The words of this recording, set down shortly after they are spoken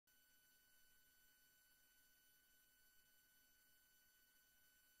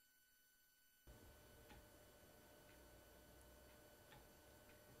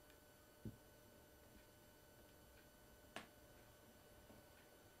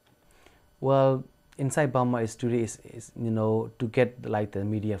Well, inside Burma is today is to get like the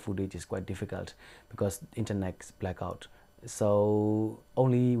media footage is quite difficult because internet's blackout. So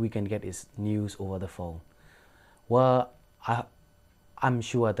only we can get is news over the phone. Well, I'm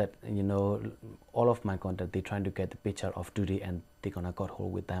sure that all of my contact, they're trying to get the picture of today and they're gonna got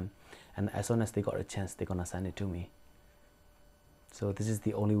hold with them, and as soon as they got a chance, they're gonna send it to me. So this is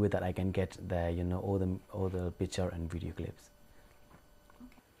the only way that I can get the all the picture and video clips.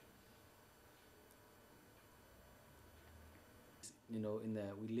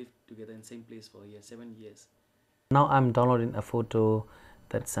 We lived together in the same place for 7 years. Now I'm downloading a photo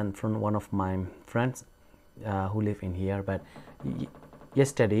that's sent from one of my friends who live in here, but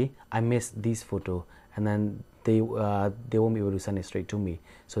yesterday I missed this photo, and then they won't be able to send it straight to me,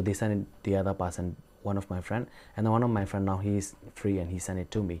 so they sent it the other person, one of my friend, and then one of my friend now he's free and he sent it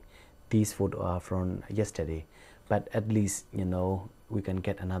to me. These photos are from yesterday, but at least we can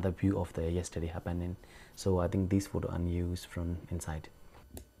get another view of the yesterday happening. So I think these photos are used from inside.